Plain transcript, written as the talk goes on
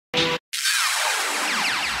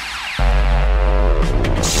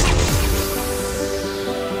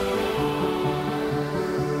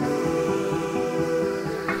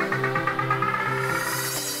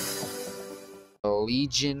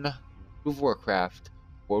Legion of Warcraft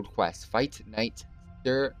World Quest Fight Night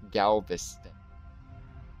Sir Galveston.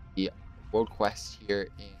 The World Quest here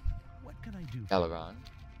in Galveston.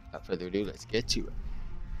 Without further ado, let's get to it.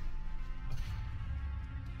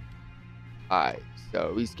 Alright,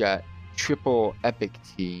 so he's got triple epic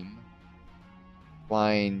team,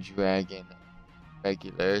 Flying Dragon,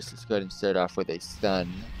 regular. So let's go ahead and start off with a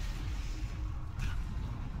stun.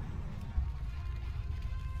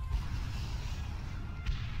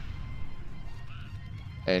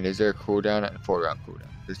 And is there a cooldown? And a 4-round cooldown.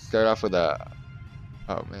 Let's start off with a...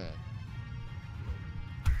 Oh man.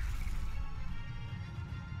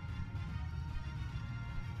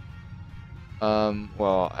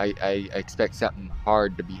 Well, I expect something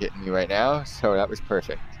hard to be hitting me right now, so that was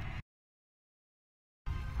perfect.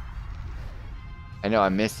 I know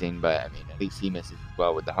I'm missing, but I mean, at least he misses as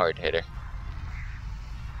well with the hard hitter.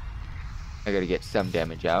 I gotta get some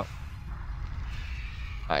damage out.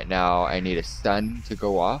 Alright, now I need a stun to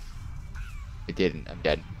go off. It didn't, I'm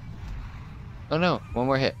dead. Oh no, one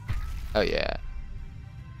more hit. Oh yeah.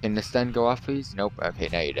 Can the stun go off, please? Nope. Okay,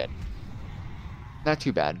 now you're dead. Not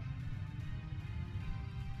too bad.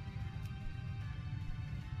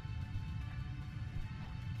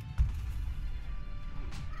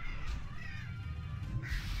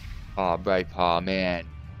 Aw, Bright Paw, man.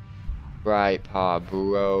 Bright Paw,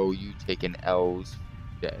 bro. You taking L's.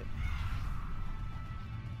 Dead.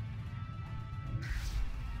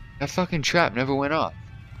 That fucking trap never went off.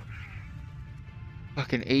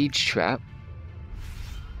 Fucking age trap.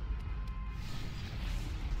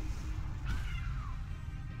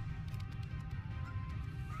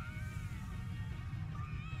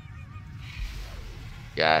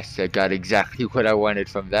 Yes, I got exactly what I wanted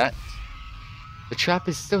from that. The trap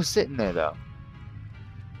is still sitting there though.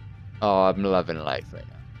 Oh, I'm loving life right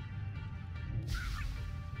now.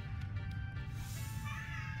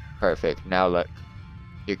 Perfect. Now look.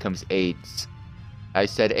 Here comes AIDS. I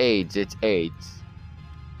said AIDS. It's AIDS.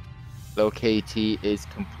 Low KT is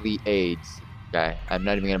complete AIDS. Okay, I'm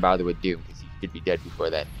not even gonna bother with Doom because he should be dead before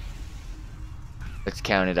then. Let's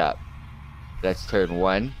count it up. Let's turn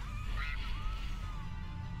 1,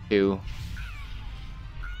 2.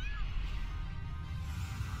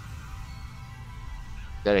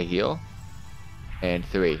 Is that a heal? And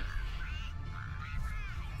 3.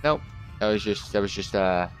 Nope. That was just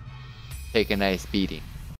take a nice beating.